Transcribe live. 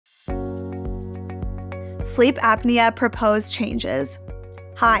Sleep apnea proposed changes.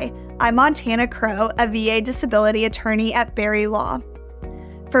 Hi, I'm Montana Crow, a VA disability attorney at Berry Law.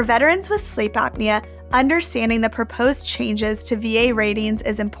 For veterans with sleep apnea, understanding the proposed changes to VA ratings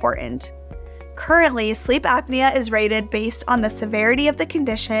is important. Currently, sleep apnea is rated based on the severity of the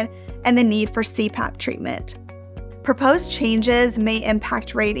condition and the need for CPAP treatment. Proposed changes may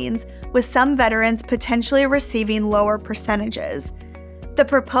impact ratings, with some veterans potentially receiving lower percentages. The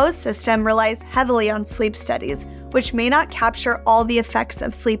proposed system relies heavily on sleep studies, which may not capture all the effects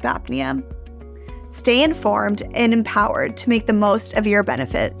of sleep apnea. Stay informed and empowered to make the most of your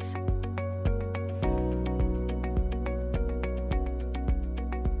benefits.